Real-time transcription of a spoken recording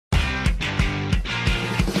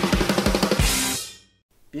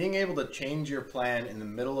Being able to change your plan in the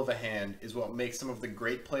middle of a hand is what makes some of the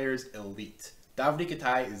great players elite. Davidi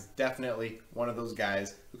Kitai is definitely one of those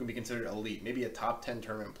guys who can be considered elite, maybe a top 10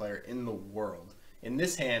 tournament player in the world. In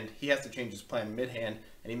this hand, he has to change his plan mid-hand,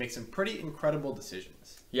 and he makes some pretty incredible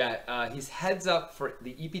decisions. Yeah, he's heads up for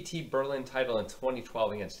the EPT Berlin title in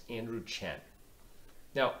 2012 against Andrew Chen.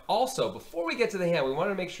 Now, also, before we get to the hand, we want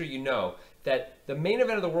to make sure you know that the main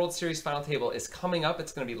event of the World Series final table is coming up.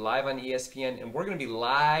 It's going to be live on ESPN, and we're going to be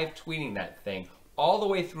live tweeting that thing all the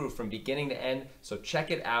way through from beginning to end, so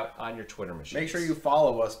check it out on your Twitter machine. Make sure you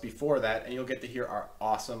follow us before that, and you'll get to hear our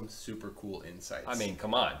awesome, super cool insights. I mean,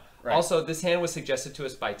 come on. Right. Also, this hand was suggested to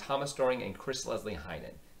us by Thomas Doring and Chris Leslie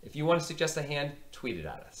Heinen. If you want to suggest a hand, tweet it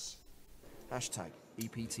at us. Hashtag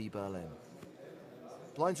EPT Berlin.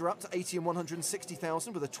 Blinds are up to 80 and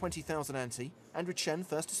 160,000 with a 20,000 ante. Andrew Chen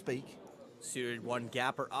first to speak. Suited one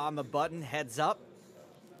gapper on the button, heads up.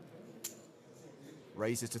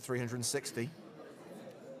 Raises to 360.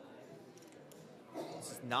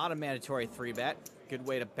 This is not a mandatory 3-bet. Good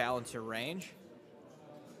way to balance your range.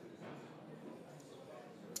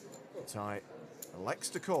 Kitai elects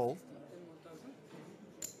to call.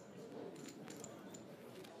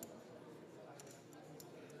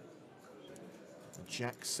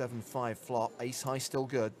 Jack 7-5 flop, ace high still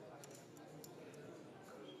good.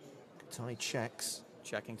 Kitai checks.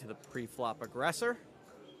 Checking to the pre-flop aggressor.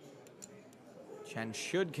 Chen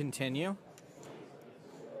should continue.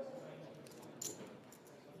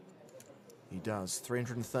 He does,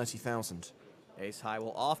 330,000. Ace high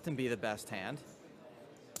will often be the best hand,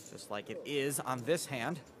 just like it is on this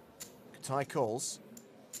hand. Kitai calls.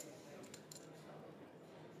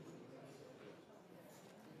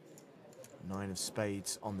 Nine of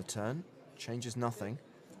spades on the turn. Changes nothing.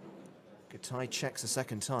 Kitai checks a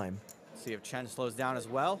second time. See if Chen slows down as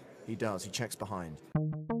well. He does. He checks behind.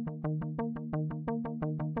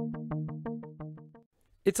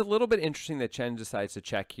 It's a little bit interesting that Chen decides to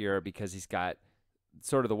check here because he's got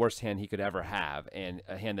sort of the worst hand he could ever have, and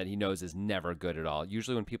a hand that he knows is never good at all.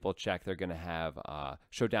 Usually when people check, they're going to have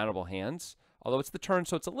showdownable hands, although it's the turn,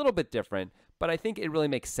 so it's a little bit different, but I think it really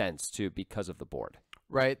makes sense, too, because of the board.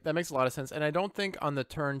 Right, that makes a lot of sense. And I don't think on the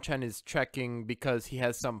turn Chen is checking because he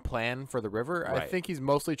has some plan for the river. Right. I think he's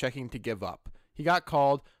mostly checking to give up. He got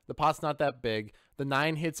called. The pot's not that big. The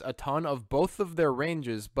 9 hits a ton of both of their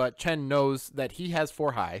ranges, but Chen knows that he has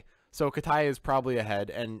 4 high. So Kitai is probably ahead,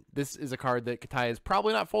 and this is a card that Kitai is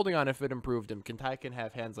probably not folding on if it improved him. Kitai can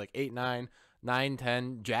have hands like 8-9,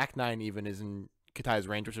 9-10, Jack-9 even is in Kitai's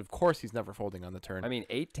range, which of course he's never folding on the turn. I mean,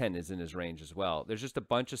 8-10 is in his range as well. There's just a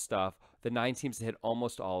bunch of stuff. The 9 seems to hit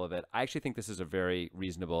almost all of it. I actually think this is a very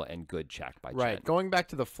reasonable and good check by Chen. Right. Going back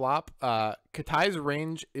to the flop, Kitai's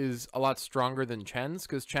range is a lot stronger than Chen's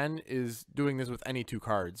because Chen is doing this with any 2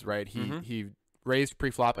 cards, right? He raised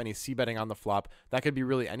pre-flop and he's c-betting on the flop. That could be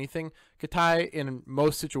really anything. Kitai, in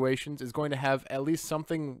most situations, is going to have at least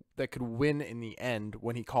something that could win in the end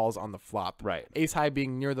when he calls on the flop. Right. Ace high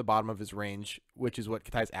being near the bottom of his range, which is what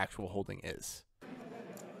Kitai's actual holding is.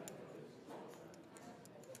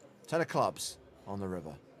 10 of clubs on the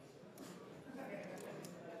river.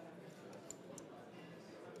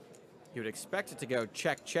 You would expect it to go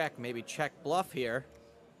check, check, maybe check bluff here.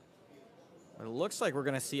 But it looks like we're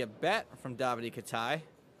going to see a bet from Davidi Kitai.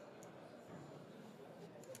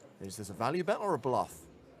 Is this a value bet or a bluff?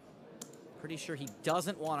 Pretty sure he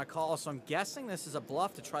doesn't want to call, so I'm guessing this is a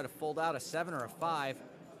bluff to try to fold out a 7 or a 5.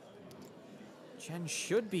 Chen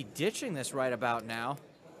should be ditching this right about now.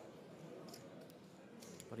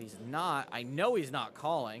 But he's not. I know he's not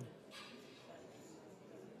calling.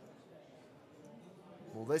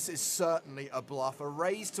 Well, this is certainly a bluff. A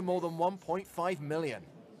raise to more than 1.5 million.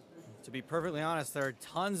 To be perfectly honest, there are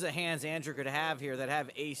tons of hands Andrew could have here that have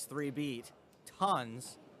ace-3 beat.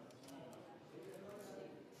 Tons.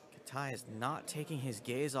 Kitai is not taking his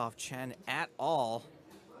gaze off Chen at all.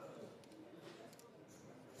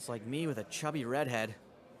 It's like me with a chubby redhead.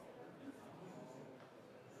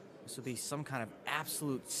 This would be some kind of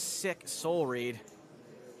absolute sick soul read.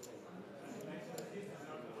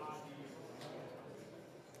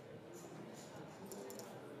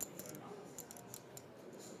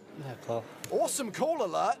 Yeah, call. Awesome call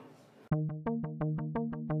alert.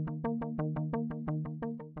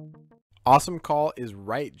 Awesome call is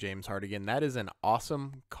right, James Hardigan. That is an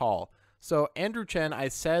awesome call. So Andrew Chen, I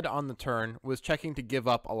said on the turn, was checking to give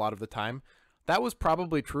up a lot of the time. That was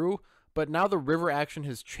probably true, But now the river action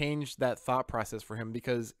has changed that thought process for him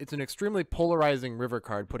because it's an extremely polarizing river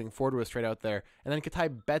card, putting 4 to a straight out there, and then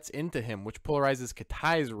Kitai bets into him, which polarizes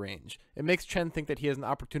Kitai's range. It makes Chen think that he has an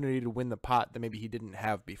opportunity to win the pot that maybe he didn't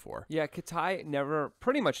have before. Yeah, Kitai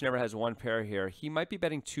pretty much never has one pair here. He might be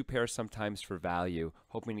betting 2 pairs sometimes for value,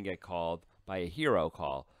 hoping to get called by a hero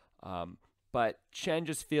call. But Chen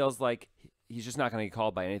just feels like he's just not going to get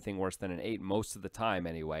called by anything worse than an 8 most of the time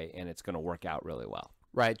anyway, and it's going to work out really well.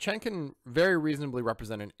 Right. Chen can very reasonably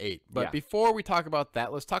represent an 8. But before we talk about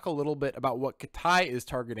that, let's talk a little bit about what Kitai is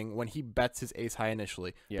targeting when he bets his ace high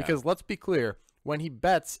initially. Yeah. Because let's be clear, when he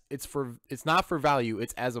bets, it's not for value,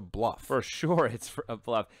 it's as a bluff. For sure, it's for a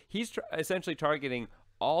bluff. He's essentially targeting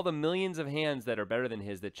all the millions of hands that are better than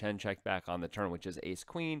his that Chen checked back on the turn, which is ace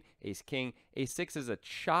queen, ace king. Ace 6 is a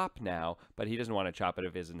chop now, but he doesn't want to chop it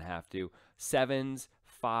if he doesn't have to. 7s,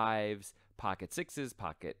 5s, pocket 6s,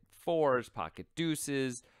 pocket 4s, pocket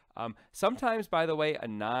deuces. Sometimes, by the way, a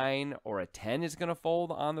 9 or a 10 is going to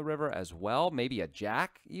fold on the river as well. Maybe a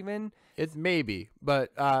jack even. It's maybe,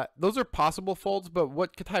 but those are possible folds. But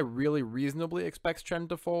what Kitai really reasonably expects Chen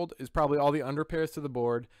to fold is probably all the underpairs to the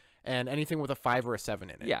board and anything with a 5 or a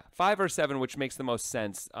 7 in it. Yeah, 5 or 7, which makes the most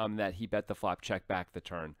sense that he bet the flop, check back the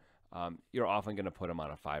turn. You're often going to put him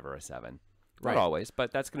on a 5 or a 7. Not always,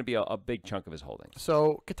 but that's going to be a big chunk of his holdings.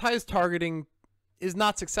 So Kitai's targeting is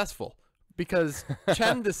not successful because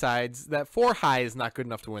Chen decides that 4 high is not good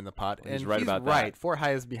enough to win the pot. He's and right he's about right. that. 4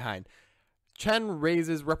 high is behind. Chen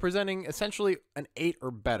raises, representing essentially an 8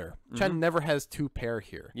 or better. Chen never has 2 pair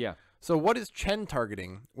here. Yeah. So what is Chen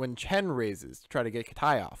targeting when Chen raises to try to get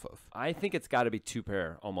Kitai off of? I think it's got to be 2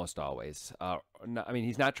 pair almost always. I mean,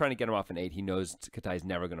 he's not trying to get him off an 8. He knows Kitai's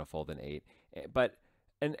never going to fold an 8. But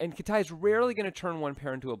and Kitai's rarely going to turn 1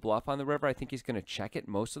 pair into a bluff on the river. I think he's going to check it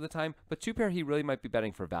most of the time. But 2 pair, he really might be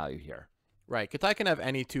betting for value here. Right. Kitai can have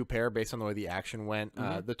any 2 pair based on the way the action went.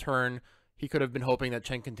 The turn, he could have been hoping that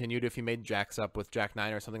Chen continued if he made jacks up with jack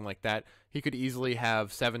 9 or something like that. He could easily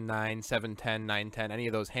have 7-9, 7-10, 9-10, any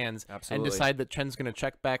of those hands. Absolutely. And decide that Chen's going to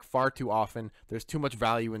check back far too often. There's too much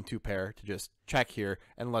value in 2 pair to just check here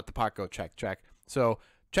and let the pot go check, check. So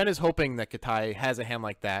Chen is hoping that Kitai has a hand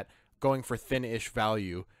like that, going for thin-ish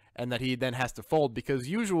value, and that he then has to fold, because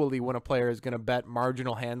usually when a player is going to bet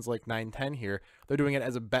marginal hands like 9-10 here, they're doing it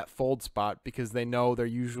as a bet fold spot because they know they're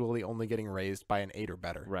usually only getting raised by an 8 or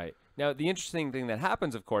better. Right. Now, the interesting thing that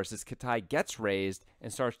happens, of course, is Kitai gets raised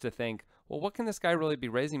and starts to think, well, what can this guy really be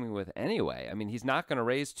raising me with anyway? I mean, he's not going to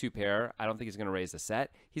raise 2 pair. I don't think he's going to raise a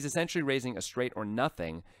set. He's essentially raising a straight or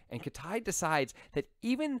nothing. And Kitai decides that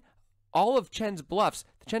even all of Chen's bluffs,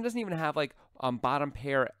 Chen doesn't even have like bottom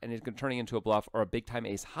pair and is turning into a bluff, or a big time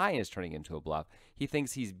ace high is turning into a bluff. He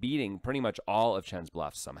thinks he's beating pretty much all of Chen's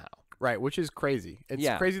bluffs somehow. Right, which is crazy.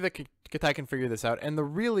 It's crazy that Kitai can figure this out. And the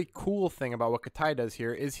really cool thing about what Kitai does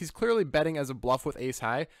here is he's clearly betting as a bluff with ace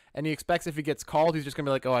high, and he expects if he gets called, he's just going to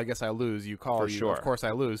be like, oh, I guess I lose. You call, of course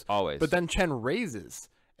I lose. Always. But then Chen raises.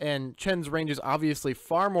 And Chen's range is obviously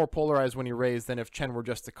far more polarized when he raised than if Chen were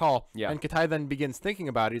just to call. Yeah. And Kitai then begins thinking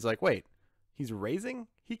about it. He's like, wait, he's raising?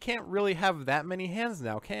 He can't really have that many hands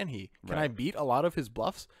now, can he? Can I beat a lot of his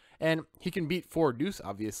bluffs? And he can beat 4 deuce,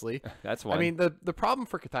 obviously. That's one. I mean, the problem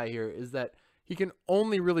for Kitai here is that he can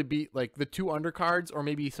only really beat like the 2 undercards or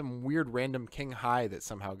maybe some weird random king high that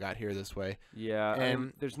somehow got here this way. Yeah,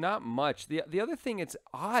 and there's not much. The other thing that's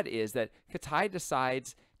odd is that Kitai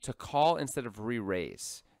decides to call instead of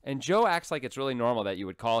re-raise. And Joe acts like it's really normal that you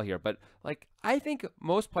would call here, but like I think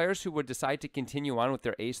most players who would decide to continue on with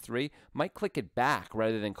their ace-3 might click it back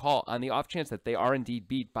rather than call, on the off chance that they are indeed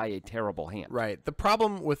beat by a terrible hand. Right. The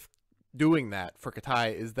problem with doing that for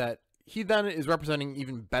Kitai is that he then is representing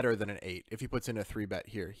even better than an 8 if he puts in a 3-bet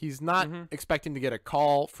here. He's not expecting to get a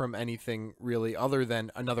call from anything really other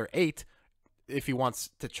than another 8 if he wants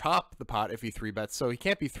to chop the pot if he 3-bets. So he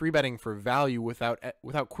can't be 3-betting for value without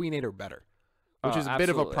queen 8 or better, which is a bit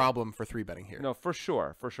of a problem for 3-betting here. No, for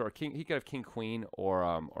sure, for sure. He could have king queen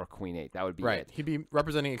or queen 8. That would be right. it. He'd be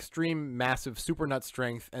representing extreme, massive, super nut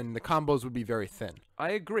strength, and the combos would be very thin. I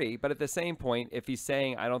agree, but at the same point, if he's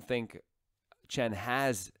saying I don't think Chen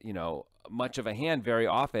has, much of a hand very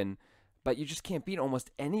often, but you just can't beat almost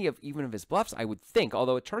any of even of his bluffs, I would think,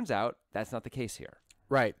 although it turns out that's not the case here.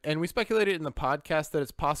 Right, and we speculated in the podcast that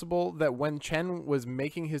it's possible that when Chen was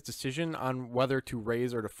making his decision on whether to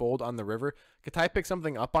raise or to fold on the river, Kitai picked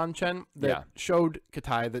something up on Chen that showed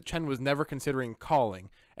Kitai that Chen was never considering calling,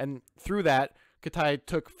 and through that, Kitai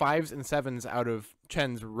took 5s and 7s out of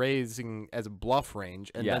Chen's raising as a bluff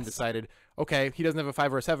range and then Yes. decided, okay, he doesn't have a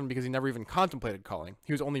 5 or a 7 because he never even contemplated calling.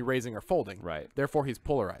 He was only raising or folding. Right. Therefore, he's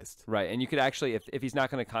polarized. Right, and you could actually, if he's not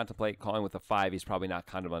going to contemplate calling with a 5, he's probably not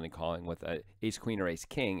contemplating calling with a ace queen or ace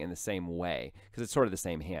king in the same way, because it's sort of the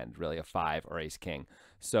same hand, really, a 5 or ace king.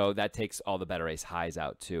 So that takes all the better ace highs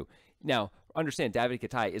out too. Now, understand, Davidi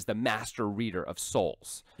Kitai is the master reader of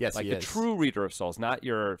souls. Yes, like he the is. true reader of souls, not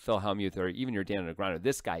your Phil Hellmuth or even your Dan Negreanu.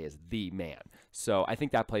 This guy is the man. So I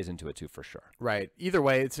think that plays into it too, for sure. Right. Either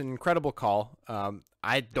way, it's an incredible call.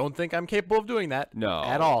 I don't think I'm capable of doing that. No,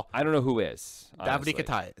 At all. I don't know who is. Davidi honestly.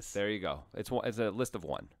 Kitai is. There you go. It's a list of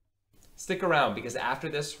 1. Stick around, because after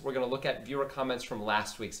this, we're going to look at viewer comments from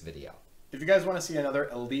last week's video. If you guys want to see another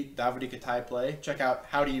elite Davidi Kitai play, check out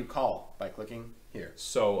How Do You Call by clicking here.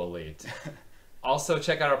 So elite. Also,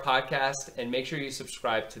 check out our podcast and make sure you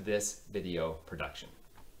subscribe to this video production.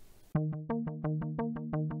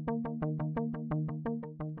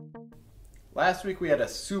 Last week we had a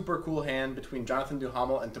super cool hand between Jonathan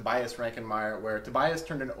Duhamel and Tobias Rankenmeyer, where Tobias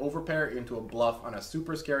turned an overpair into a bluff on a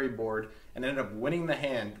super scary board and ended up winning the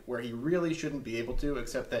hand where he really shouldn't be able to,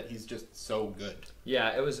 except that he's just so good.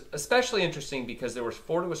 Yeah, it was especially interesting because there was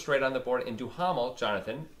 4 to a straight on the board, and Duhamel,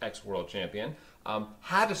 Jonathan, ex-world champion,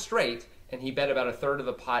 had a straight, and he bet about a third of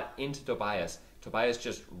the pot into Tobias. Tobias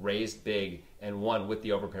just raised big and won with the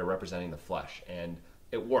overpair representing the flush, and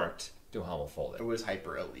it worked. Duhamel folded. It was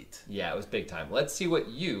hyper elite. Yeah, it was big time. Let's see what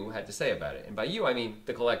you had to say about it. And by you, I mean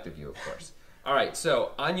the collective you, of course. All right,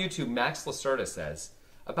 so on YouTube, Max Lacerda says,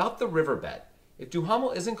 about the river bet, if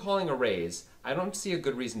Duhamel isn't calling a raise, I don't see a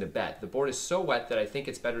good reason to bet. The board is so wet that I think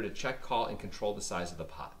it's better to check call and control the size of the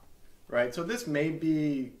pot. Right, so this may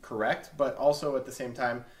be correct, but also at the same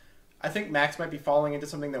time, I think Max might be falling into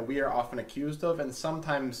something that we are often accused of and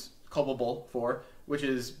sometimes culpable for, which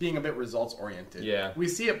is being a bit results oriented. Yeah. We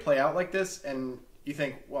see it play out like this, and you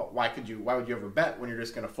think, well, why would you ever bet when you're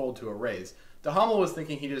just going to fold to a raise? Duhamel was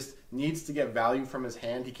thinking he just needs to get value from his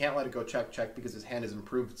hand. He can't let it go check because his hand has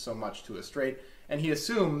improved so much to a straight, and he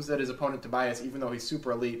assumes that his opponent Tobias, even though he's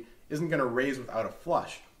super elite, isn't going to raise without a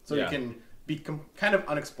flush. So Yeah. he can be kind of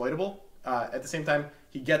unexploitable. At the same time,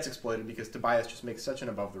 he gets exploited because Tobias just makes such an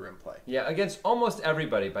above-the-rim play. Yeah, against almost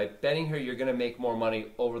everybody. By betting here, you're going to make more money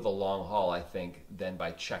over the long haul, I think, than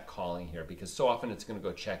by check calling here, because so often it's going to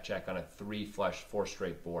go check on a 3 flush 4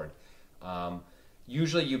 straight board.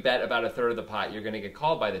 Usually you bet about a third of the pot. You're going to get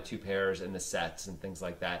called by the 2 pairs and the sets and things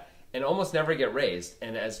like that, and almost never get raised.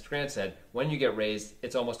 And as Grant said, when you get raised,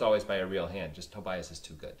 it's almost always by a real hand. Just Tobias is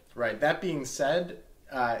too good. Right. That being said,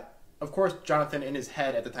 of course, Jonathan, in his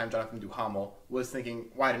head at the time, Jonathan Duhamel, was thinking,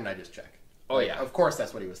 why didn't I just check? Oh, Like, yeah. Of course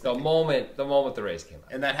that's what he was The thinking. moment the raise came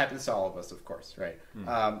out. And that happens to all of us, of course, right?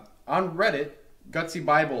 On Reddit, Gutsy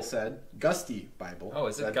Bible said, Gusty Bible. Oh,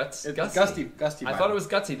 is it said, Guts? It's Gusty? Gusty I Bible. thought it was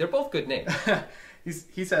Gutsy. They're both good names.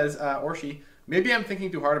 He says, or she, maybe I'm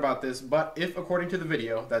thinking too hard about this, but if, according to the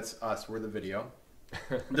video, that's us, we're the video,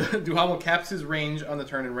 Duhamel caps his range on the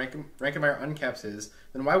turn and Rankenmeyer uncaps his,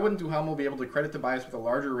 then why wouldn't Duhamel be able to credit Tobias with a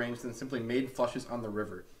larger range than simply made flushes on the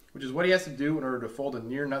river, which is what he has to do in order to fold a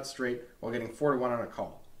near nut straight while getting 4-1 on a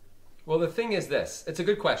call? Well, the thing is this. It's a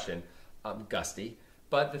good question, Gusty.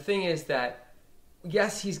 But the thing is that,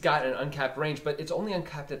 yes, he's got an uncapped range, but it's only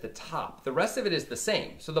uncapped at the top. The rest of it is the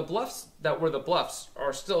same. So the bluffs that were the bluffs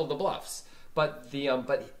are still the bluffs. But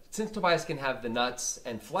but since Tobias can have the nuts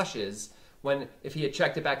and flushes, if he had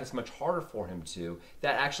checked it back, it's much harder for him to.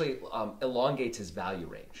 That actually elongates his value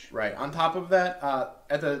range. Right. On top of that,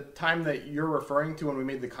 at the time that you're referring to when we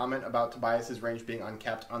made the comment about Tobias's range being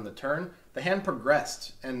uncapped on the turn, the hand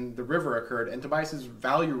progressed and the river occurred, and Tobias's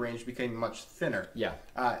value range became much thinner. Yeah.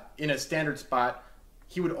 In a standard spot,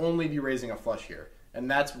 he would only be raising a flush here. And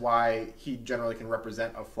that's why he generally can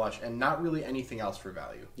represent a flush and not really anything else for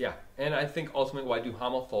value. Yeah. And I think ultimately why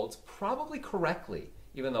Duhamel folds probably correctly,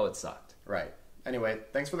 even though it sucked. Right. Anyway,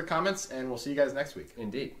 thanks for the comments, and we'll see you guys next week.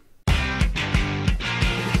 Indeed.